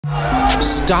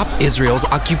Stop Israel's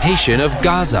occupation of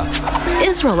Gaza.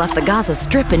 Israel left the Gaza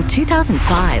Strip in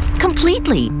 2005,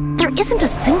 completely. There isn't a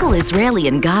single Israeli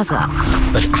in Gaza.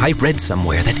 But I read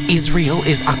somewhere that Israel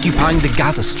is occupying the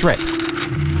Gaza Strip.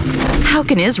 How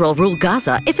can Israel rule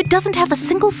Gaza if it doesn't have a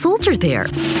single soldier there?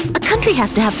 A country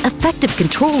has to have effective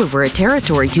control over a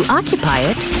territory to occupy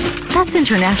it. That's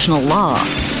international law.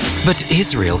 But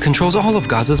Israel controls all of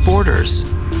Gaza's borders.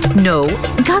 No,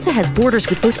 Gaza has borders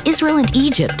with both Israel and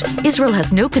Egypt. Israel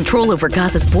has no control over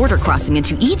Gaza's border crossing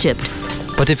into Egypt.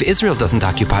 But if Israel doesn't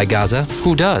occupy Gaza,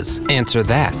 who does? Answer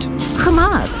that.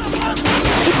 Hamas.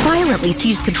 It violently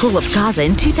seized control of Gaza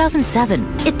in 2007.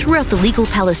 It threw out the legal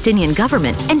Palestinian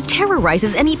government and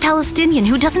terrorizes any Palestinian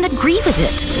who doesn't agree with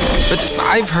it. But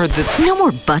I've heard that... No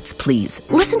more buts, please.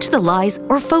 Listen to the lies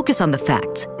or focus on the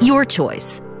facts. Your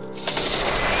choice.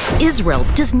 Israel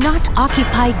does not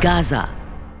occupy Gaza.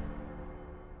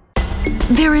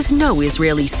 There is no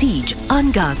Israeli siege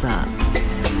on Gaza.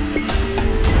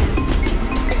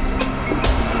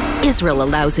 Israel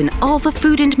allows in all the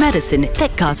food and medicine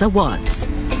that Gaza wants.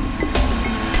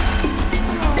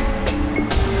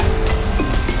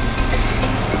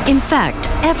 In fact,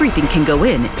 everything can go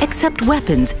in except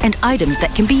weapons and items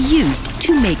that can be used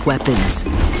to make weapons.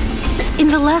 In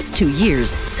the last 2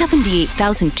 years,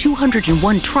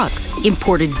 78,201 trucks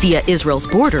imported via Israel's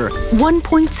border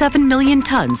 1.7 million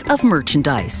tons of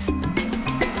merchandise.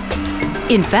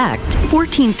 In fact,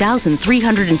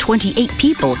 14,328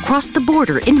 people crossed the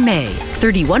border in May,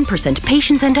 31%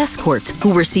 patients and escorts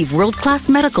who receive world-class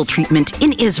medical treatment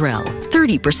in Israel,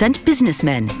 30%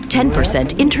 businessmen,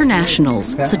 10%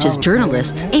 internationals, such as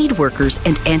journalists, aid workers,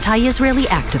 and anti-Israeli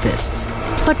activists.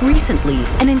 But recently,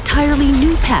 an entirely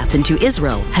new path into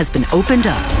Israel has been opened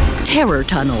up. Terror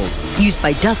tunnels, used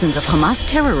by dozens of Hamas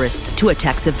terrorists to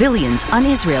attack civilians on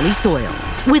Israeli soil.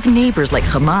 With neighbors like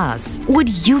Hamas, would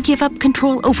you give up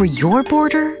control over your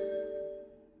border?